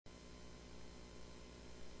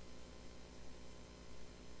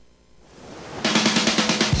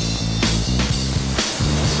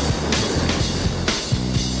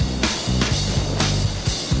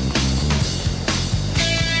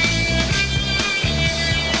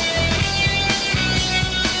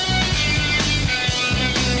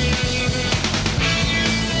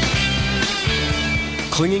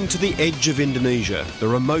Clinging to the edge of Indonesia, the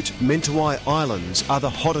remote Mentawi Islands are the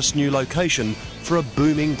hottest new location for a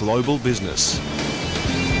booming global business.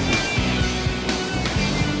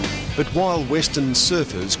 But while Western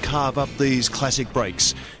surfers carve up these classic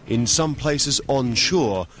breaks, in some places on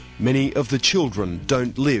shore, many of the children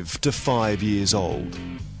don't live to 5 years old.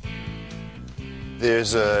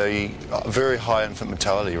 There's a very high infant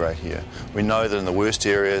mortality rate here. We know that in the worst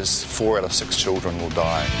areas, 4 out of 6 children will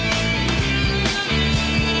die.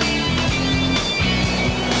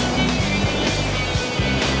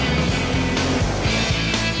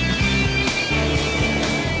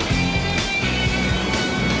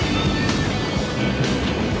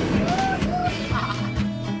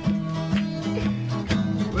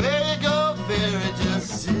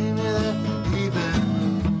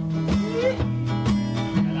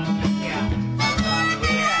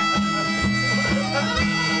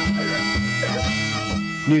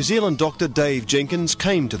 New Zealand doctor Dave Jenkins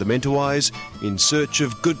came to the Mentawais in search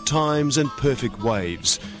of good times and perfect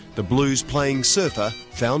waves. The blues-playing surfer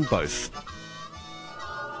found both.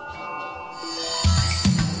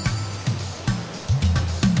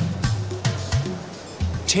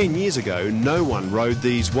 "10 years ago, no one rode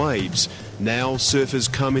these waves. Now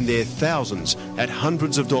surfers come in their thousands at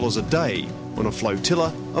hundreds of dollars a day on a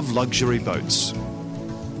flotilla of luxury boats.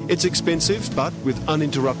 It's expensive, but with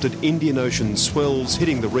uninterrupted Indian Ocean swells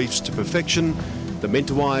hitting the reefs to perfection, the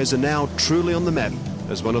Mentawais are now truly on the map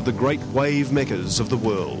as one of the great wave meccas of the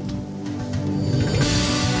world.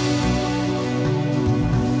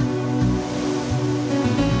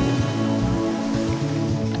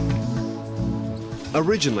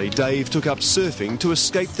 Originally, Dave took up surfing to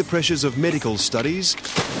escape the pressures of medical studies,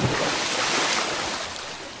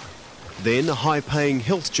 then a high-paying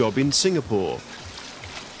health job in Singapore.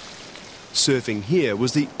 Surfing here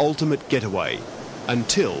was the ultimate getaway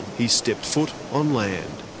until he stepped foot on land.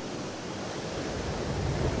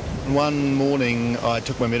 One morning I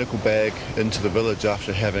took my medical bag into the village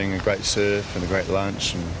after having a great surf and a great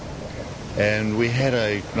lunch, and we had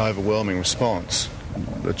an overwhelming response.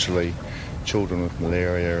 Literally children with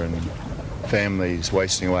malaria and families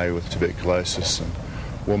wasting away with tuberculosis, and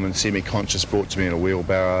women semi-conscious brought to me in a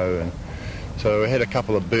wheelbarrow. And so we had a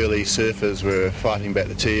couple of burly surfers who were fighting back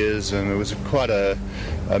the tears, and it was quite a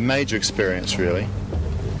major experience, really.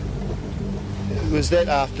 It was that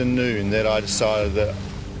afternoon that I decided that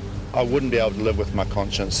I wouldn't be able to live with my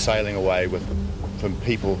conscience sailing away from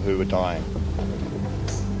people who were dying.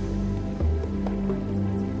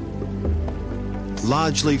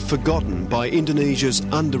 Largely forgotten by Indonesia's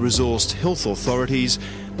under-resourced health authorities,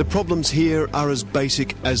 the problems here are as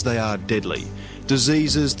basic as they are deadly.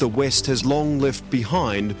 Diseases the West has long left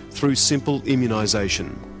behind through simple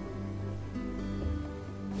immunisation.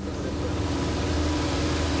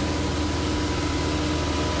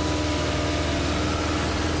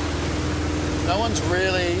 No one's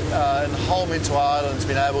really, in the whole Mentawi Islands,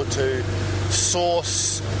 been able to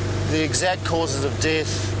source the exact causes of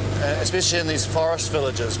death, especially in these forest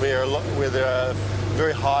villages where there are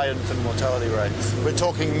very high infant mortality rates. We're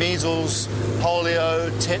talking measles,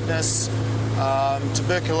 polio, tetanus,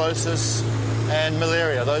 tuberculosis and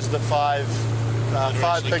malaria. Those are the five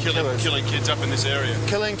big killers. Killing kids up in this area.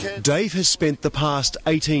 Killing kids. Dave has spent the past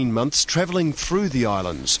 18 months travelling through the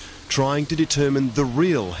islands, trying to determine the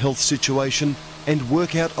real health situation and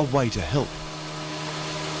work out a way to help.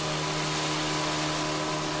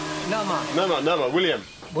 Nama, William.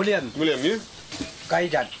 William, you?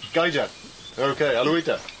 Kaijat. Okay,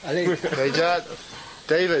 Aluita. Kaijat.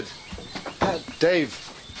 David. Dave.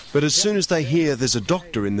 But as soon as they hear there's a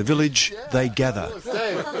doctor in the village, they gather.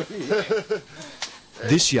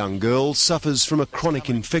 This young girl suffers from a chronic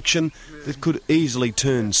infection that could easily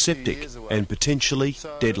turn septic and potentially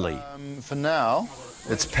deadly. For now,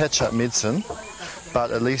 it's patch-up medicine,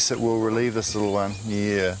 but at least it will relieve this little one.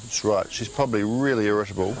 Yeah, that's right. She's probably really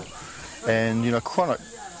irritable, and, you know, chronic,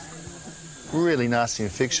 really nasty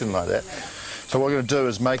infection like that. So what we're going to do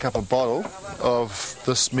is make up a bottle of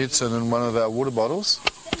this medicine in one of our water bottles,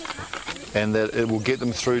 and that it will get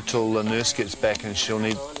them through till the nurse gets back, and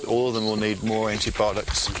all of them will need more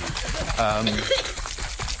antibiotics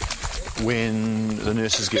when the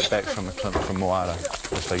nurses get back from the clinic from Moana,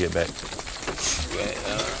 if they get back.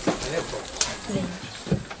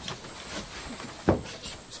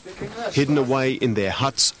 Hidden away in their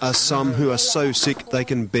huts are some who are so sick they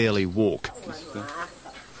can barely walk.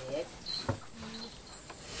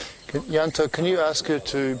 Yanto, can you ask her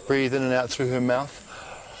to breathe in and out through her mouth?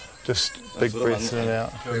 Just big breaths in and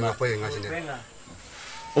out.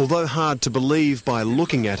 Although hard to believe by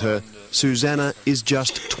looking at her, Susanna is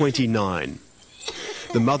just 29.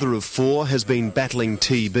 The mother of 4 has been battling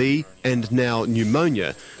TB and now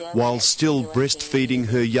pneumonia while still breastfeeding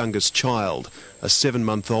her youngest child, a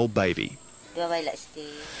 7-month-old baby.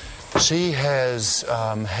 She has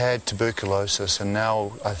had tuberculosis, and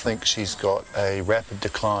now I think she's got a rapid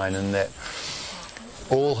decline in that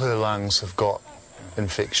all her lungs have got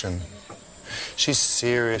infection. She's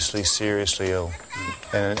seriously, seriously ill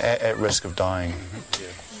and at risk of dying.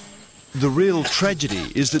 The real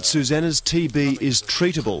tragedy is that Susanna's TB is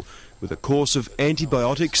treatable with a course of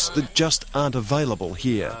antibiotics that just aren't available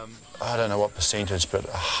here. I don't know what percentage, but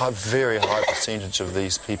a very high percentage of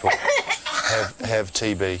these people have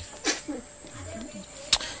TB.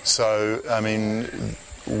 So, I mean,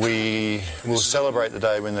 we will celebrate the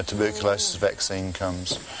day when the tuberculosis vaccine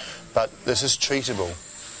comes, but this is treatable.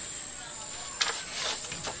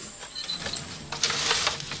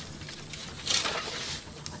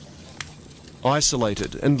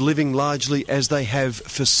 Isolated and living largely as they have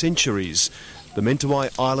for centuries, the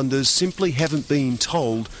Mentawi Islanders simply haven't been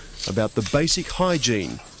told about the basic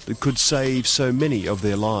hygiene that could save so many of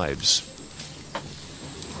their lives.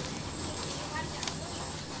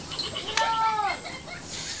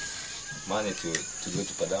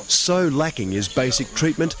 So lacking is basic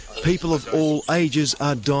treatment, people of all ages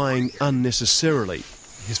are dying unnecessarily.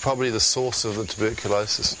 He's probably the source of the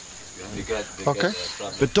tuberculosis. Okay.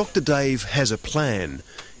 But Dr. Dave has a plan.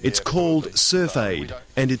 It's called Surf Aid,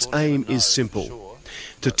 and its aim is simple: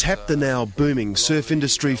 to tap the now booming surf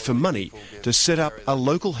industry for money to set up a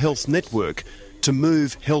local health network to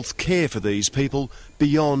move health care for these people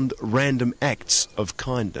beyond random acts of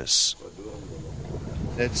kindness.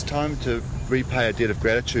 It's time to repay a debt of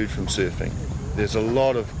gratitude from surfing. There's a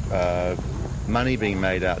lot of money being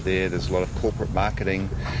made out there, there's a lot of corporate marketing,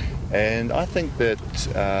 and I think that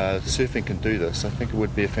surfing can do this. I think it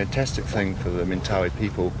would be a fantastic thing for the Mentawi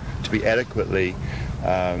people to be adequately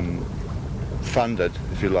funded,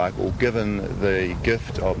 if you like, or given the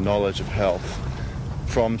gift of knowledge of health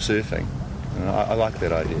from surfing. And I like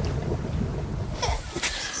that idea.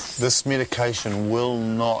 This medication will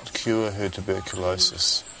not cure her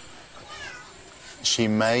tuberculosis. She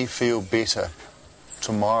may feel better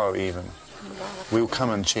tomorrow even. We'll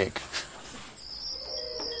come and check.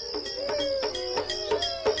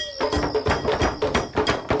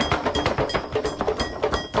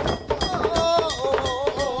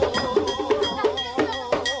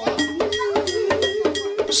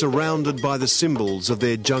 Surrounded by the symbols of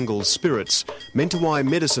their jungle spirits, Mentawi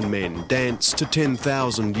medicine men dance to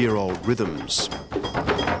 10,000-year-old rhythms.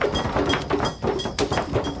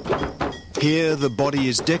 Here, the body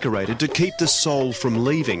is decorated to keep the soul from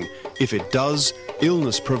leaving. If it does,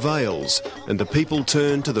 illness prevails, and the people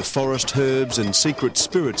turn to the forest herbs and secret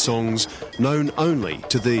spirit songs known only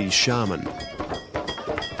to these shaman.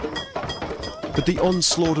 But the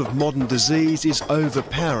onslaught of modern disease is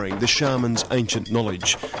overpowering the shaman's ancient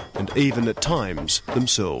knowledge, and even at times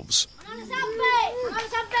themselves.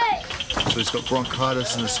 So he's got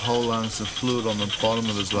bronchitis in his whole lungs, and fluid on the bottom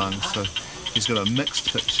of his lungs, so he's got a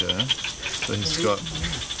mixed picture. So he's got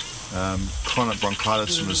chronic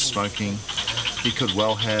bronchitis from his smoking. He could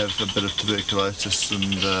well have a bit of tuberculosis,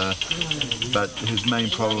 but his main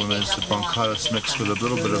problem is the bronchitis mixed with a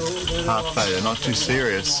little bit of heart failure. Not too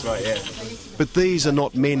serious. Right, yeah. But these are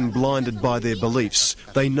not men blinded by their beliefs.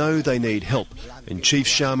 They know they need help, and Chief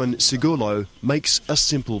Shaman Sigolo makes a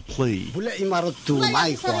simple plea.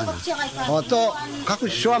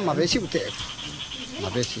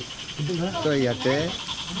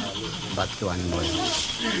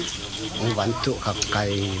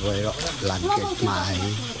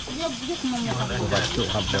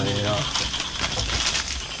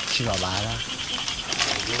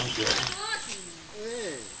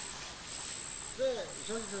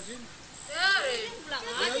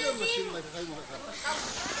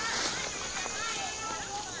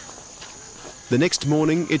 The next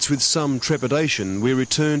morning, it's with some trepidation we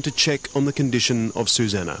return to check on the condition of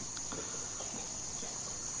Susanna.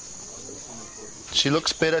 She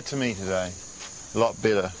looks better to me today, a lot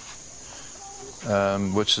better,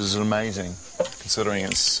 which is amazing, considering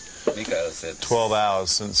it's 12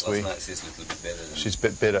 hours since she's a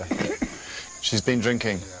bit better. She's been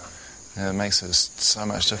drinking, and it makes so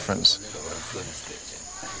much difference.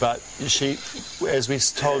 But she, as we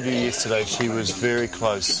told you yesterday, she was very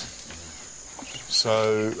close.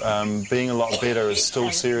 So being a lot better is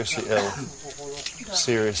still seriously ill,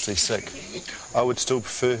 seriously sick. I would still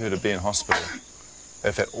prefer her to be in hospital,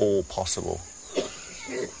 if at all possible.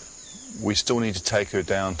 We still need to take her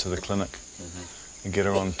down to the clinic and get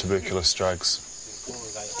her on tuberculosis drugs.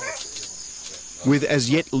 With as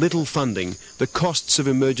yet little funding, the costs of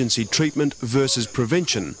emergency treatment versus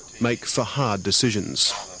prevention make for hard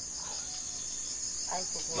decisions.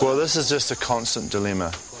 Well, this is just a constant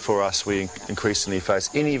dilemma for us we increasingly face.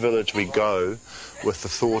 Any village we go with the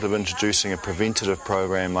thought of introducing a preventative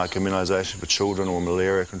program like immunisation for children or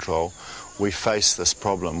malaria control, we face this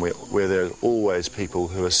problem where there are always people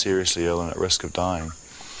who are seriously ill and at risk of dying.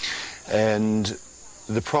 And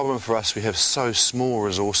the problem for us, we have so small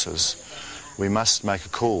resources. We must make a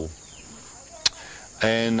call.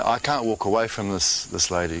 And I can't walk away from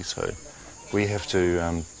this lady, so we have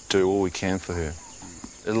to do all we can for her.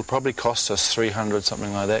 It'll probably cost us $300,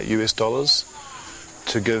 something like that, US dollars,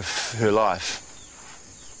 to give her life.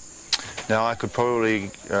 Now, I could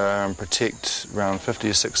probably protect around 50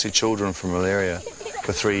 or 60 children from malaria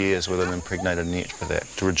for 3 years with an impregnated net for that,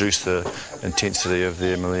 to reduce the intensity of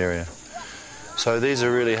their malaria. So these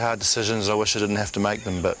are really hard decisions. I wish I didn't have to make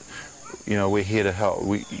them, but you know, we're here to help.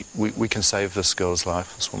 We can save this girl's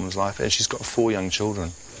life, this woman's life, and she's got 4 young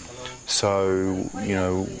children. So, you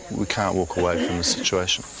know, we can't walk away from the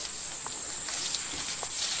situation.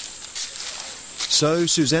 So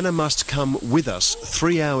Susanna must come with us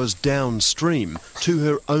 3 hours downstream to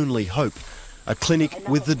her only hope, a clinic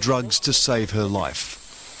with the drugs to save her life.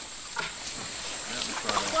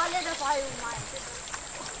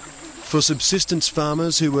 For subsistence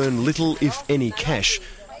farmers who earn little, if any, cash,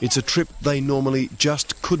 it's a trip they normally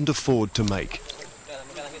just couldn't afford to make.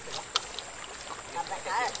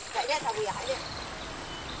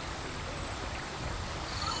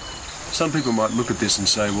 Some people might look at this and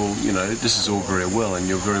say, well, you know, this is all very well and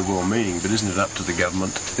you're very well meaning, but isn't it up to the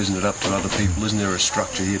government? Isn't it up to other people? Isn't there a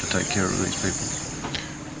structure here to take care of these people?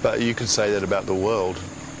 But you can say that about the world.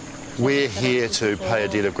 We're here to pay a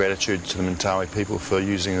debt of gratitude to the Mentawi people for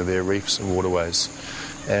using their reefs and waterways.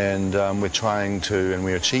 And we're trying to, and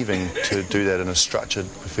we're achieving to do that in a structured,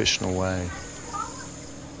 professional way.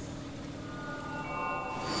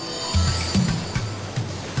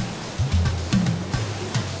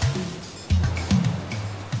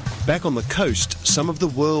 Back on the coast, some of the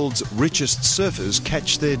world's richest surfers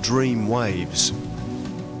catch their dream waves.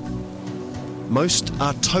 Most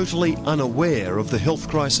are totally unaware of the health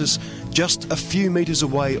crisis just a few metres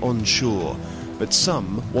away on shore, but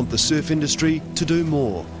some want the surf industry to do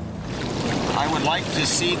more. I would like to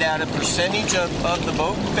see that a percentage of the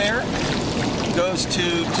boat fare goes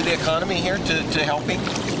to the economy here, to helping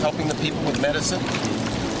the people with medicine.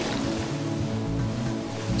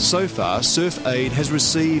 So far, Surf Aid has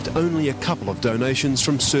received only a couple of donations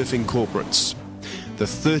from surfing corporates. The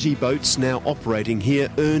 30 boats now operating here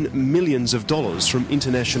earn millions of dollars from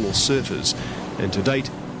international surfers, and to date,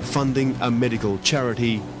 funding a medical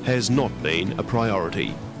charity has not been a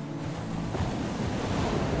priority.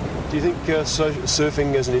 Do you think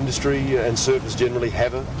surfing as an industry and surfers generally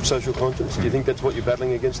have a social conscience? Do you think that's what you're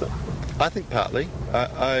battling against, though? I think partly.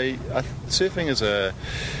 Surfing is they're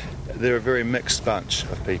a very mixed bunch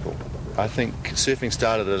of people. I think surfing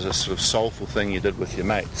started as a sort of soulful thing you did with your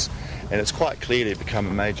mates, and it's quite clearly become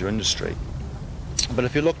a major industry. But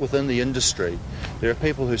if you look within the industry, there are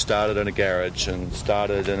people who started in a garage and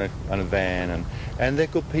started in a van, and they're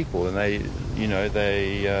good people, and they've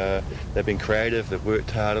been creative, they've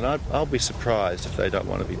worked hard, and I'll be surprised if they don't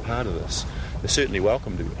want to be part of this. They're certainly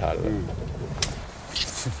welcome to be part of it.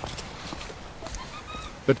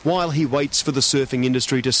 But while he waits for the surfing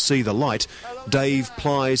industry to see the light, Dave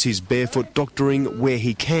plies his barefoot doctoring where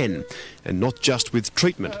he can, and not just with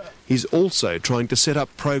treatment. He's also trying to set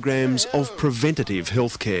up programs of preventative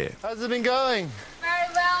health care. How's it been going? Very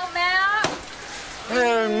well, Matt.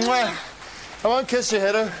 I won't kiss you,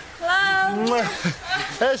 Hedo. Hello.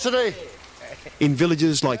 Actually. In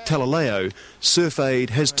villages like Talaleo, Surf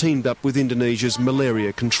Aid has teamed up with Indonesia's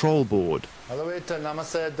Malaria Control Board. Aloita,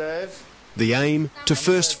 namaste, Dave. The aim, to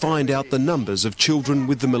first find out the numbers of children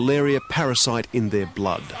with the malaria parasite in their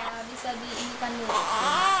blood.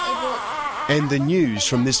 And the news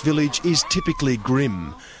from this village is typically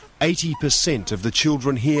grim. 80% of the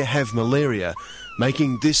children here have malaria,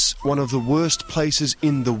 making this one of the worst places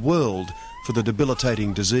in the world for the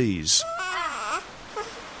debilitating disease.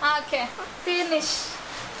 Okay, finish.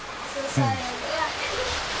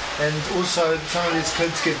 And also, some of these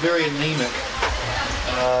kids get very anemic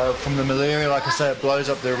from the malaria. Like I say, it blows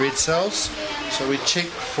up their red cells. So we check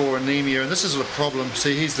for anemia, and this is the problem.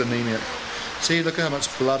 See, here's the anemia. See, look how much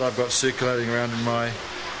blood I've got circulating around in my...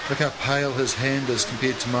 Look how pale his hand is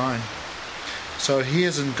compared to mine. So he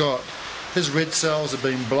hasn't got... His red cells have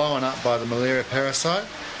been blown up by the malaria parasite.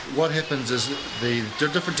 What happens is there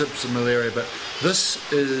are different types of malaria, but this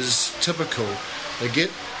is typical. They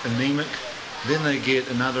get anemic, Then they get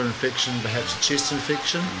another infection, perhaps a chest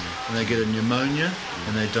infection, and they get a pneumonia,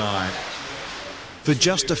 and they die. For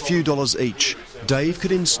just a few dollars each, Dave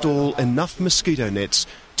could install enough mosquito nets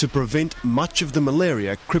to prevent much of the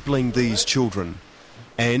malaria crippling these children.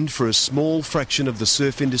 And for a small fraction of the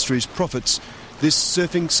surf industry's profits, this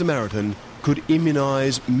surfing Samaritan could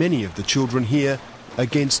immunise many of the children here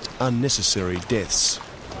against unnecessary deaths.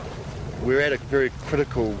 We're at a very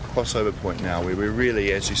critical crossover point now where we're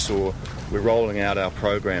really, as you saw, we're rolling out our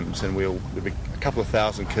programs, and there'll be a couple of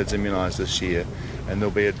thousand kids immunised this year, and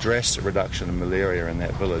there'll be a drastic reduction in malaria in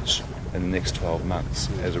that village in the next 12 months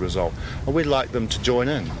as a result. And we'd like them to join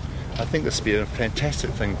in. I think this would be a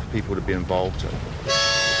fantastic thing for people to be involved in.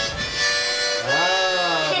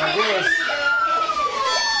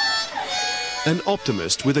 An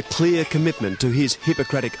optimist with a clear commitment to his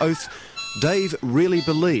Hippocratic oath, Dave really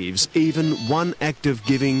believes even one act of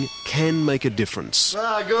giving can make a difference.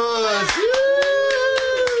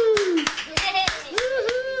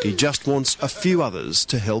 He just wants a few others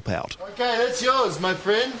to help out. Okay, that's yours, my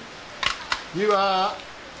friend. You are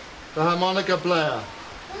the harmonica player.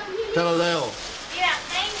 Talaleo. Yeah,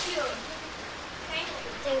 thank you. Thank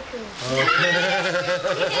you.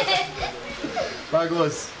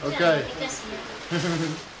 Bagus. Okay.